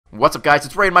What's up, guys?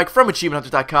 It's Ray and Mike from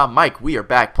AchievementHunters.com. Mike, we are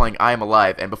back playing I Am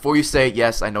Alive, and before you say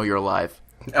yes, I know you're alive.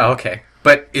 Oh, okay.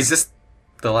 But is this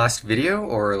the last video,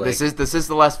 or like... This is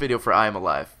the last video for I Am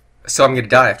Alive. So I'm gonna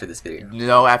die after this video?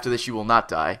 No, after this you will not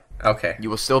die. Okay. You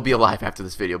will still be alive after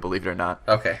this video, believe it or not.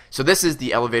 Okay. So this is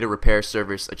the elevator repair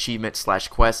service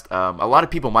achievement/quest. A lot of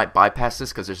people might bypass this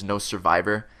because there's no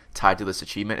survivor tied to this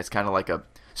achievement. It's kind of like a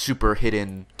super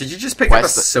hidden... Did you just pick up a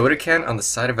soda can on the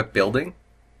side of a building?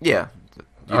 Yeah.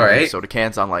 Alright. Soda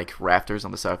cans on like rafters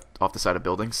on the side, off the side of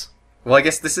buildings. Well, I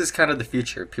guess this is kind of the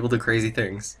future. People do crazy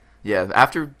things. Yeah,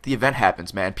 after the event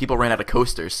happens, man, people ran out of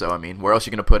coasters, so, I mean, where else are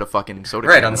you going to put a fucking soda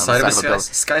can? Right, on the side of a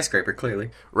skyscraper, clearly.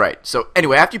 Right, so,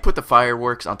 anyway, after you put the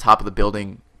fireworks on top of the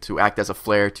building to act as a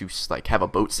flare to, like, have a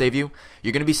boat save you,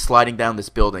 you're going to be sliding down this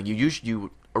building.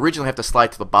 You originally have to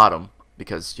slide to the bottom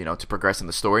because, you know, to progress in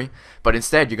the story, but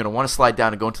instead, you're going to want to slide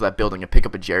down and go into that building and pick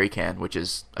up a jerry can, which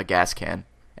is a gas can,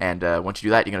 and once you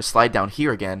do that, you're going to slide down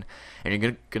here again, and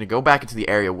you're going to go back into the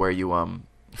area where you,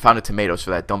 found the tomatoes for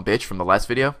that dumb bitch from the last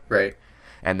video. Right.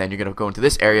 And then you're going to go into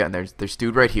this area, and there's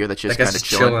dude right here that's just kind of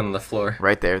chilling on the floor.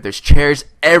 Right there. There's chairs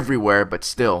everywhere, but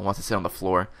still wants to sit on the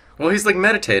floor. Well, he's like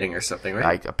meditating or something,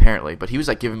 right? Apparently. But he was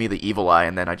like giving me the evil eye,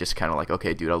 and then I just kind of like,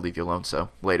 okay, dude, I'll leave you alone, so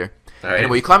later. All right.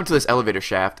 Anyway, you climb into this elevator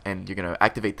shaft, and you're going to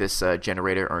activate this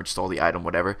generator or install the item,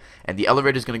 whatever. And the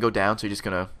elevator is going to go down, so you're just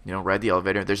going to, you know, ride the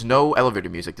elevator. There's no elevator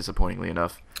music, disappointingly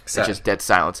enough. Sad. It's just dead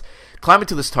silence. Climb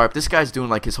into this tarp. This guy's doing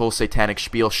like his whole satanic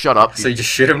spiel. Shut up. So you just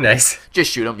shoot him, nice.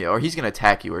 Just shoot him, yeah. Or he's going to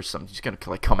attack you or something. He's going to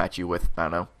like come at you with, I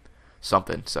don't know,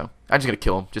 something. So I'm just going to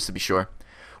kill him, just to be sure.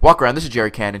 Walk around. There's a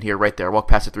jerry can in here, right there. Walk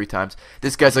past it 3 times.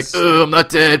 This guy's like, ugh, I'm not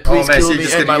dead. Please kill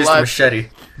me. End my life. Machete.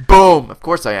 Boom. Of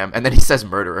course I am. And then he says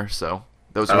murderer, so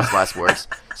those are his last words.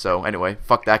 So anyway,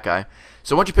 fuck that guy.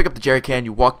 So once you pick up the jerry can,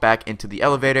 you walk back into the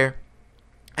elevator,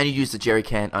 and you use the jerry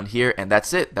can on here, and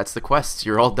that's it. That's the quest.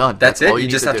 You're all done. That's it? All you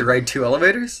just have to ride 2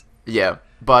 elevators? Yeah.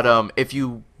 But if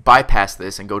you bypass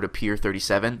this and go to Pier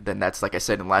 37, then that's, like I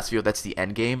said in the last video, that's the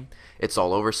end game. It's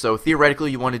all over. So theoretically,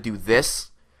 you want to do this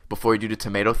before you do the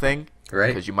tomato thing. Right.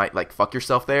 Because you might, like, fuck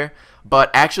yourself there.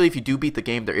 But actually, if you do beat the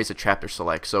game, there is a chapter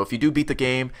select. So if you do beat the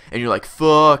game and you're like,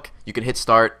 fuck, you can hit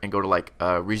start and go to, like,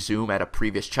 resume at a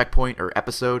previous checkpoint or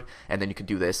episode. And then you can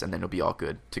do this, and then it'll be all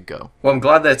good to go. Well, I'm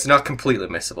glad that it's not completely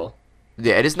missable.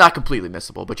 Yeah, it is not completely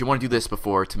missable, but you want to do this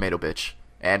before Tomato Bitch.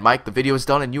 And Mike, the video is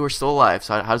done, and you are still alive.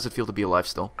 So how does it feel to be alive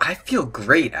still? I feel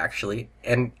great, actually.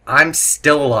 And I'm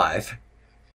still alive.